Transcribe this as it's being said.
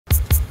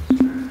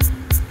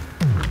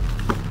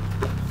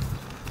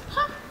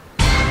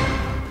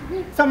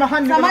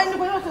Samahani. Samahani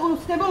kwa nini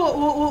usitembee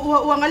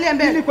uangalie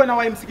mbele? Nilikuwa na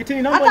wahi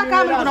msikitini naomba. Hata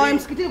kama kuna wahi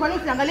msikitini kwa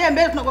nini usiangalie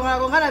mbele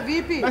tunagongana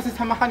vipi? Basi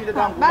samahani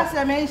dadangu. Basi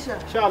ameisha.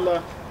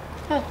 Inshallah.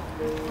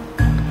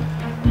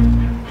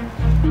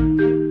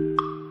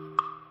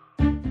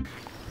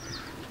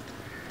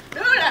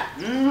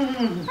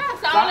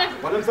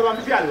 Wala salamu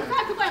vipi hali?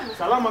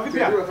 Salama vipi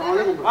hali?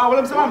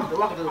 Wala salamu.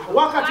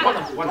 Wakati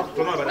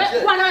tunaona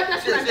baadaye.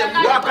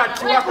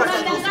 Wakati.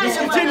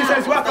 Msikitini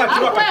sasa wakati.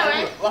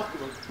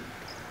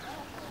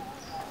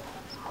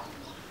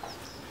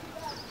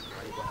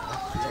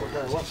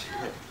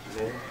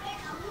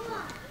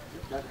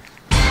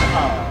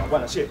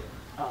 Bwana shehe.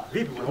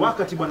 Vipi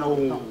wakati bwana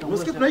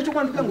unasikia tunaicho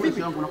bwana ndugu yangu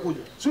vipi? Nakuja.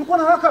 Si ulikuwa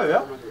na haraka wewe?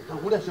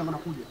 Tangulia shamba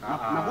nakuja.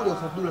 Nakuja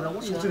Ustadh Dula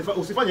nakuja.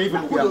 Usifanye hivyo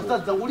ndugu yangu.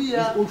 Ustadh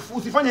tangulia.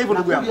 Usifanye hivyo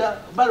ndugu yangu.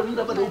 Bado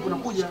muda bado upo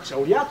nakuja.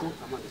 Shauri yako.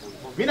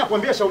 Mimi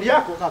nakwambia shauri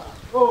yako. Haya.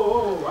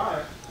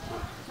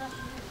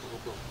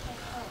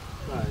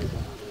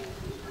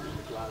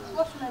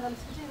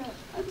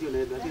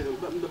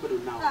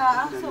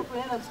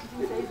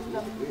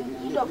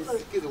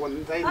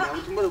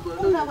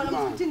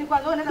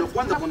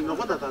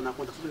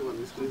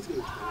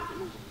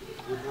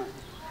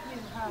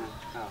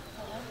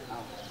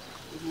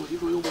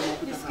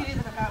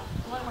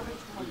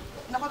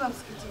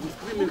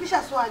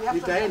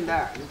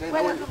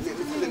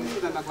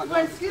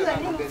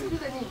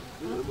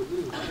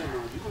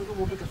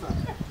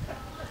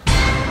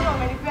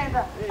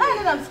 Umenipenda.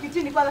 Nenda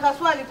msikitini kwanza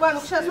kaswali kwanza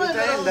ukishaswali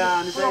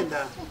nitaenda.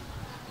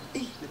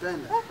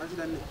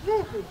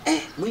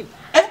 Vipi?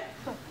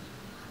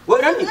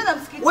 Wewe nani?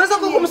 Weza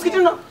kwa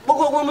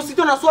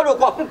msikitini na swali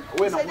uko hapo.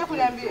 Nisaidie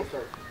kuniambia.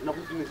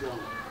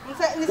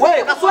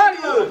 Wewe kaswali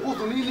wewe.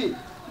 Kuhusu nini?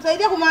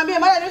 Nisaidie kumwambia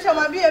maana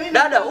nimeshamwambia mimi.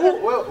 Dada,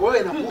 wewe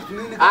na kuhusu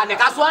nini? Ne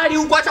kaswali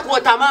huko, acha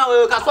kuwa tamaa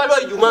wewe. Kaswali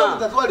wewe Ijumaa.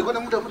 Kaswali kwani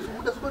muda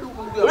swali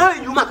huko ndugu yangu. Wewe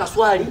Ijumaa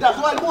kaswali.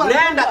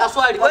 Nenda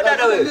kaswali. Wewe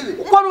dada wewe.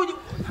 Uko ruji.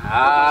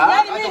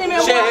 Yaani mimi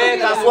nimemwambia. Shehe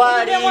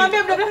kaswali.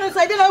 Nimemwambia mdogo wangu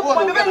nisaidie na huko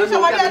mimi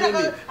nimeshamwambia aenda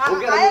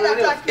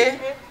kwake.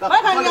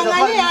 Maana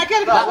niangania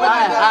akili kwa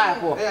haya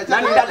poa.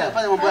 Nani dada?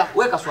 Fanya mambo yako.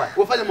 Wewe kaswali.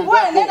 Ufanye mambo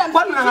yako.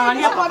 Kwani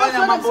unangangania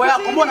kufanya mambo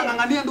yako? Mbona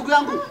unangangania ndugu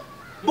yangu?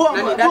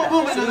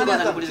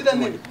 Shida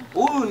nini?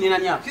 Huyu ni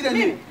nani hapa? Shida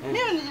nini?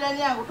 Mimi ni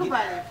jirani yangu tu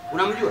pale.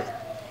 Unamjua?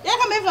 Yeye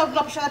kama hivi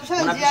tunapishana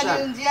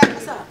njiani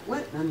sasa.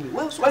 Wewe nani?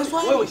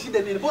 Wewe shida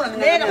nini? Mbona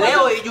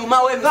leo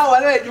Ijumaa wewe mzao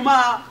leo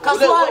Ijumaa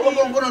kaswali.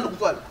 Mbona ndo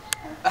kuswali?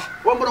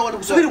 Wewe mbona unataka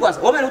kuswali? Subiri kwanza.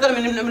 Wewe unataka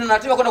mimi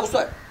natiwa kwenda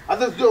kuswali?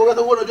 Hata sio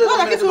unajua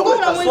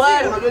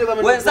swali.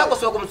 Wenzako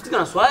sio kumsikiza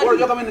na swali.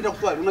 Unajua kama nenda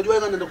kuswali. Unajua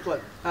wewe nenda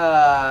kuswali.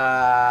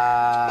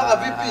 Kaka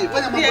vipi?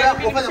 Fanya mambo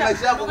yako, fanya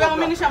maisha yako. Kama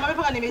mimi nishamwambia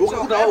mpaka nimechoka.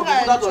 Ukikuta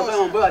watu wanafanya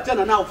mambo yao,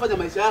 achana nao, fanya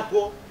maisha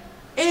yako.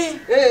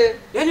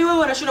 Yaani wewe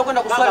unashinda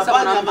kwenda kuswali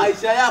sana na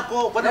maisha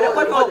yako. Kwani wewe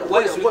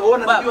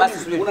unanijua?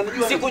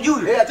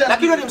 Sikujui.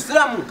 Lakini wewe ni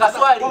Muislamu,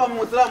 kaswali. Kama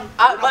Muislamu.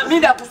 Mimi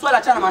ndio kuswali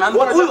achana mwanamke.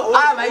 Huyu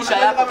maisha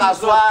yako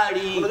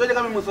kaswali. Unajua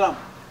kama Muislamu.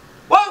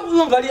 Wewe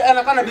unaangalia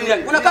anakana dini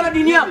yako. Unakana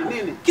dini yako.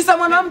 Kisa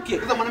mwanamke.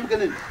 Kisa mwanamke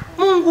nini?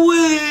 Mungu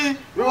wewe.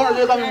 Wewe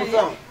unajua kama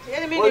Muislamu.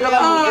 Yaani mimi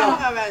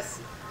nimeoa basi.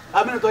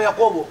 Mimi ndo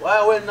Yakobo.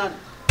 Wewe ni nani?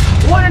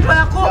 Wewe ndo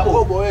Yakobo.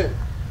 Yakobo wewe.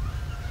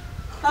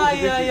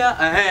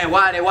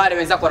 Wale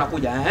wenzako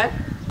wanakuja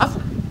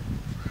afu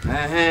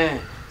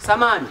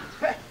samani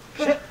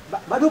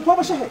bado upo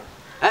hapo shehe?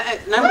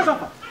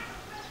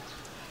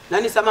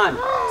 Nani samani?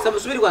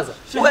 Subiri kwanza.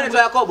 Wewe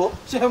unaitwa Yakobo?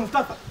 Shehe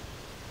Mustafa.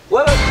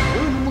 Wewe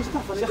ni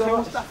Mustafa, Shehe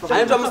Mustafa.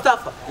 Anaitwa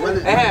Mustafa.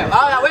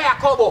 Wewe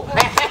Yakobo.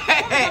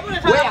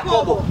 Wewe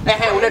Yakobo.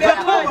 Unaitwa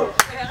Yakobo.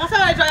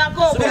 Sasa anaitwa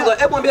Yakobo. Subiri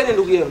kwanza, hebu mwambieni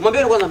ndugu yenu.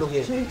 Mwambieni kwanza ndugu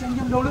yenu. Shehe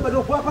tangia muda ule bado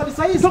upo hapa hadi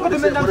sasa hivi. Toka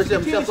tumeenda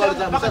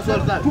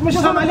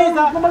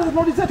tumeshamaliza.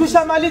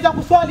 Tushamaliza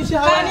kuswali shehe.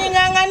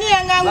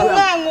 Kaningangania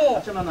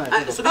ngangu.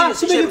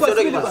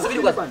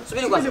 Subiri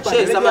kwanza.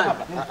 Shehe samani.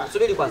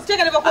 Subiri kwanza.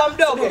 Cheka nilipokuwa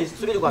mdogo.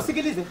 Subiri kwanza.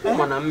 Sikilize.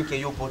 Mwanamke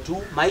yupo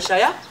tu maisha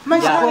ya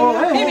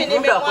mimi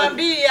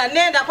nimemwambia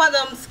nenda kwanza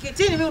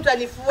msikitini mimi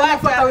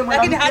utanifuata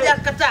lakini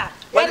hajakataa.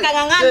 Yeye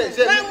kangangana.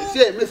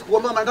 Mimi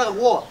sikuomba nataka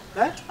kuoa.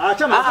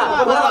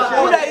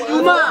 Muda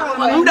Ijumaa,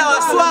 muda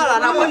wa swala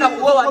na kwenda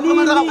kuoa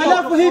nini?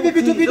 Alafu hivi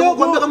vitu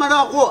vidogo kama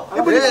nataka kuoa.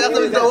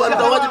 Sasa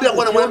nitawajibia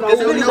kuwa na mwanamke.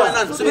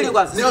 Subiri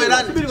kwanza. Niwe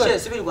nani?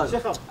 Subiri kwanza.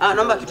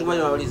 Naomba kitu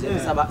moja niulize.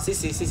 Sababu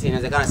sisi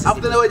inawezekana sisi.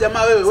 Hapo tena wewe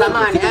jamaa wewe.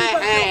 Samani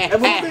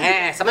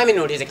samani mimi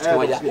niulize kitu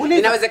moja.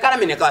 Inawezekana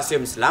mimi nikawa sio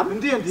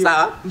Muislamu.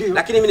 Sawa?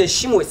 Lakini mimi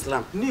naheshimu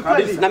Uislamu.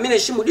 Na mimi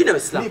naheshimu dini ya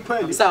Uislamu.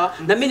 Sawa?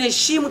 Na mimi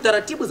naheshimu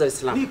taratibu za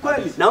Uislamu.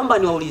 Naomba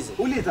niwaulize.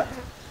 Uliza.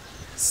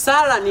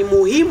 Sala ni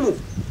muhimu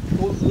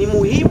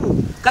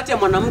kati ya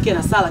mwanamke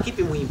na sala,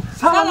 kipi muhimu?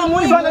 Sala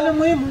ni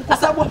muhimu kwa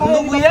sababu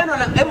ndugu yenu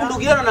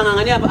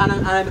anangangania hapa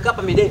anamekaa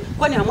hapa midei.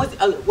 Kwani hamwezi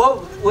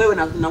wewe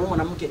na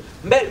mwanamke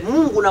mbele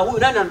Mungu na huyu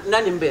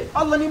nani mbele?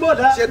 Allah ni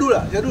bora.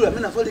 Shedula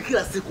mimi naswali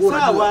kila siku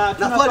unajua.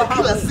 Naswali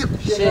kila siku.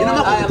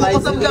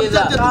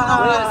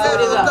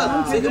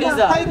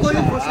 Sikiliza.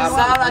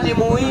 Sala ni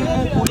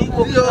muhimu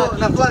kuliko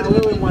naswali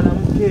wewe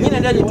mwanamke. Mimi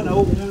naendaje tu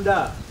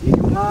muda.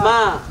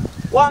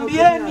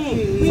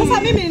 Waambieni.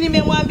 Sasa mimi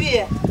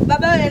nimemwambia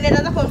baba wewe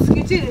nenda zako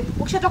msikitini.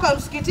 Ukishatoka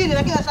msikitini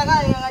lakini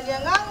nashangaa ng'ang'ani.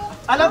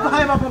 Alafu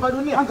haya mapambo ya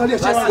dunia angalia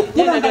shehe wangu.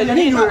 Unaangalia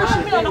nini wewe?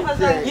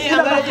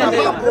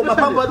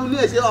 Mapambo ya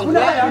dunia shehe wangu.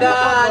 Nenda.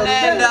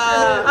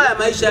 Haya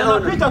maisha yao.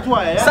 Unapita tu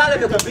haya. Sala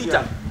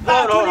imekupita.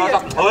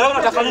 Wewe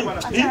unataka nini?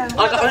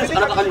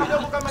 Anataka nini?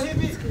 Kama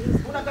hivi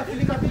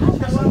unakafilika vipi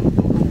shehe wangu?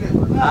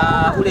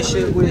 Ule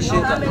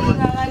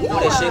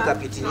sheka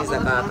pitiliza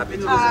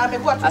kapitiliza.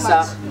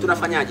 Sasa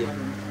tunafanyaje?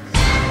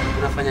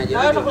 Na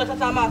wewe unakuleta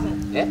tamaa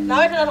sasa. Na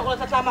wewe tena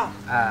unakuleta tamaa.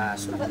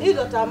 Sio.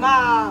 Hizo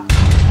tamaa.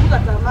 Punguza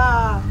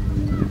tamaa.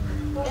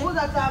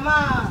 Punguza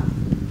tamaa.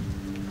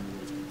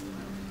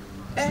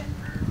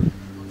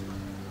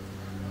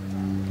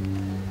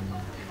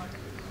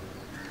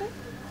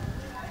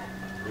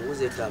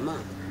 Punguze tamaa.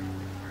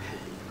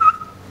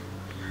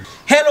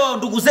 Hello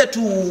ndugu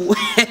zetu.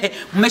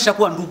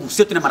 Mmeshakuwa ndugu,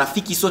 sio tena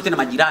marafiki, sio tena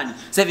majirani.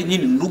 Sasa hivi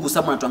nini ndugu,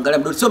 sababu mnatuangalia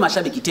mdomo, sio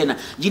mashabiki tena.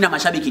 Jina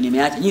mashabiki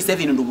nimeacha. Nyinyi sasa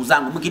hivi ni ndugu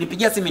zangu.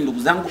 Mkinipigia simu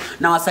ndugu zangu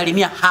na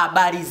wasalimia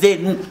habari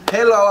zenu.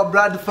 Hello our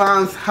blood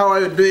fans, how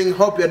are you doing?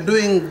 Hope you're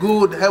doing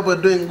good. Hope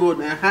you're doing good.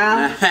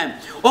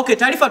 Okay,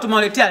 taarifa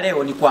tumewaletea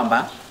leo ni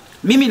kwamba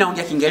mimi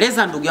naongea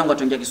Kiingereza, ndugu yangu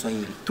ataongea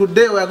Kiswahili.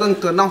 Today we are going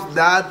to announce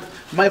that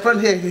my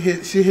friend here he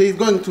is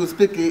going to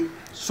speak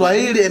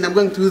Swahili and I'm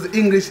going to use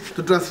English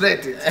to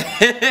translate it.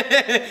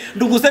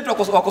 Ndugu zetu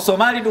wako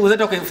Somali, ndugu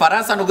zetu wako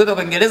Faransa, ndugu zetu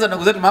wako Kiingereza,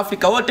 ndugu zetu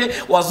Afrika wote,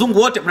 wazungu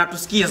wote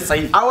mnatusikia sasa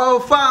hivi.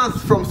 Our fans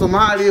from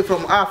Somalia,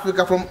 from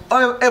Africa, from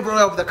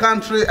everywhere of the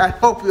country, I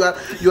hope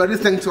you are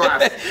listening to us.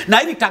 Na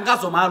hii ni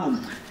tangazo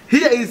maalum.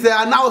 Here is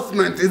an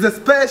announcement, is a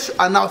special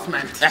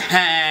announcement.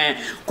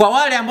 Kwa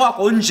wale ambao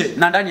wako nje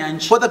na ndani ya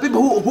nchi. For the people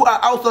who are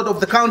outside of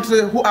the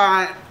country, who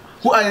are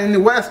in the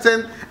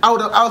western,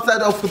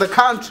 outside of the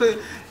country,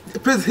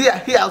 please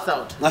hear us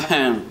out.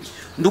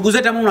 Ndugu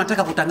zetu ambao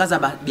mnataka kutangaza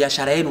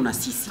biashara yenu na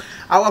sisi.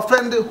 Our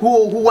friend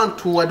who want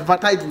to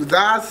advertise with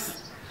us.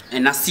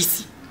 Na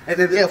sisi.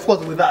 And of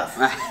course with us.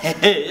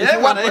 If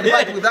you want to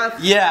advertise with us.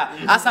 Yeah.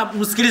 Asa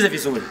msikilize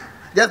vizuri.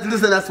 Just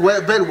listen us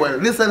very well.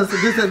 Listen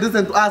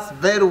to us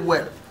very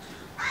well.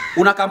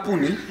 Una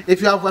kampuni,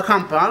 if you have a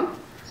company,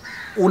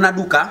 una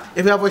duka,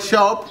 if you have a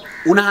shop,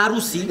 una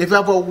harusi, if you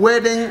have a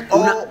wedding,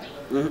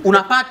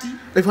 una party,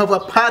 if you have a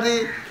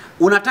party,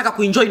 unataka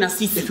kuenjoy na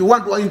sisi, if you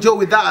want to enjoy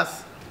with us,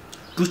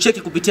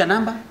 tucheki kupitia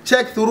namba,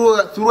 check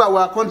through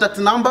our contact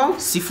number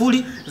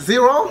 0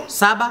 0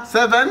 7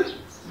 7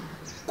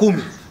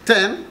 10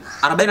 10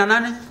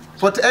 48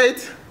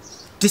 48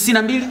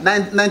 92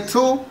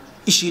 92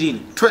 20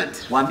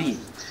 20. Waambie.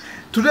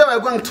 Today we are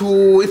going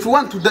to, if you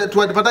want to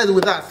advertise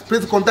with us,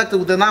 please contact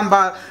with the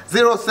number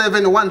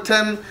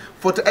 07110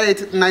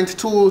 48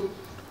 92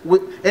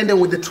 ending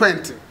with the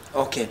 20.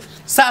 Okay.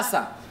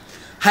 Sasa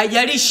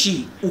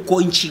haijalishi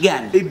uko nchi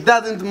gani. It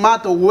doesn't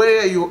matter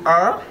where you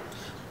are.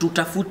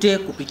 Tutafute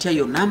kupitia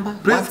hiyo namba.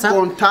 Please WhatsApp.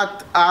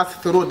 Contact us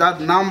through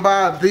that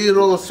number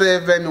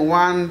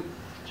 0710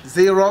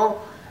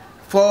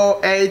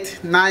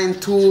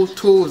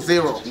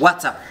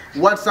 489220.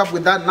 WhatsApp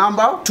with that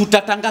number.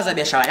 Tutatangaza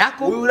biashara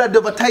yako. We will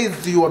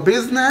advertise your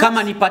business.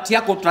 Kama ni party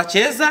yako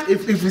tutacheza.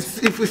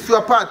 If it's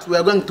your part, we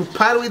are going to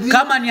party with you.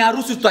 Kama ni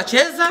harusi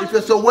tutacheza. If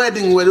it's a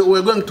wedding,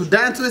 we're going to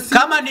dance with you.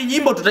 Kama ni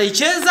nyimbo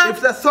tutaicheza. If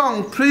it's a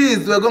song,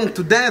 please, we are going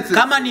to dance with you.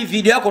 Kama ni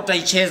video yako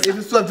tutaicheza. If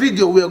it's a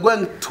video, we are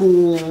going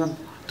to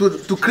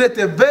create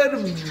a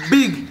very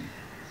big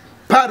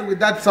party with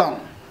that song.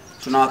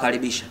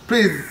 Tunawakaribisha.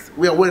 Please,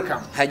 we are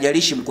welcome.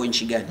 Haijalishi mko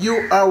nchi gani. You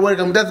are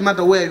welcome. It doesn't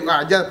matter where you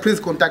are. Just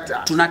please contact us.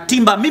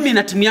 Tunatimba mimi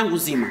na timu yangu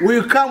zima. We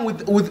will come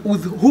with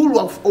whole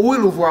of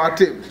our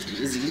team.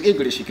 Is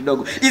English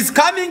kidogo. Is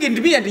coming and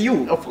me and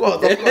you. Of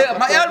course.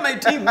 My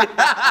team.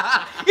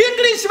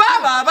 English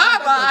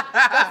baba.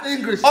 That's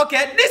English.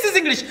 Okay, this is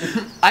English.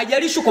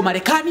 Haijalishi uko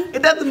Marekani.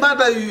 It doesn't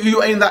matter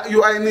you are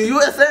in the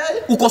USA.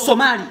 Uko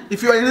Somali.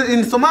 If you are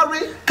in Somali.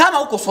 Kama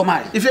uko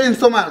Somali. If you're in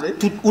Somali.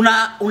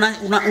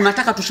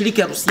 Unataka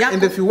tushiriki harusi yako.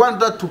 And if you want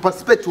that to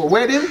participate to your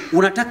wedding.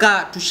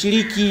 Unataka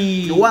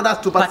tushiriki. You want us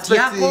to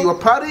participate in your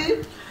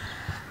party.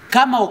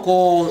 Kama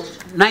uko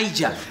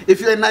Niger.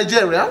 If you're in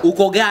Nigeria.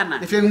 Uko Ghana.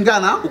 If you're in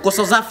Ghana. Uko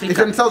South Africa. If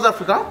you're in South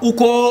Africa.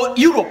 Uko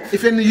Europe.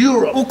 If you're in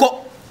Europe.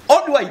 Uko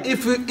worldwide.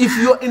 If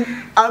you're in,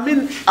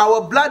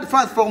 our blood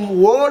fans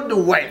from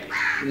worldwide.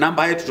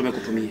 Namba yetu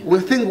tumekutumia. We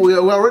think we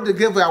already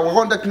gave our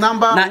contact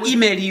number. Na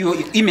email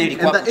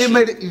kwako. And the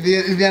email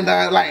is the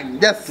underline.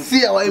 Just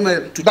see our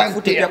email.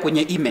 Tutafute pia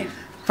kwenye email.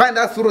 Find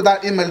us through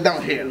that email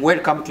down here.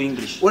 Welcome to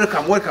English.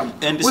 Welcome.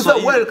 And we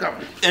say welcome.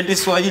 And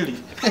Swahili.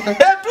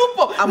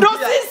 Tupo. No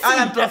Sisi. I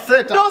am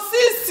translator. No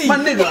Sisi. My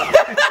nigga.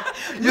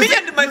 Me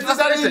and my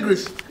translator.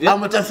 English. Yeah.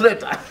 I'm a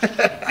translator.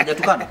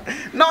 Hajatukana.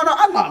 No,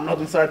 I'm not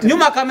translating.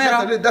 Nyuma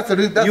kamera. That's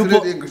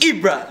real English.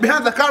 Ibra.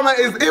 Behind the camera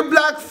is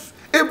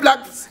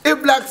Iblacks.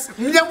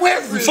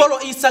 Mnyamwezi. Follow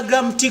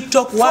Instagram,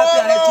 TikTok, wapi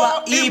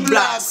anaitwa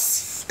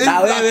Iblacks. Na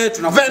wewe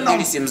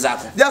tunakusubiri simu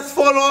zako. Just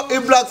follow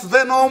Iblax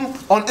Venom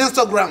on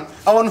Instagram,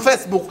 on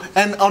Facebook,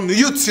 and on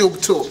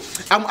YouTube too.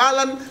 I'm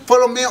Alan.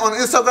 Follow me on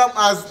Instagram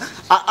as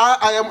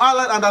I am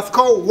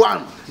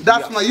Alan_1.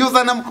 That's my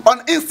username on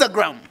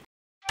Instagram.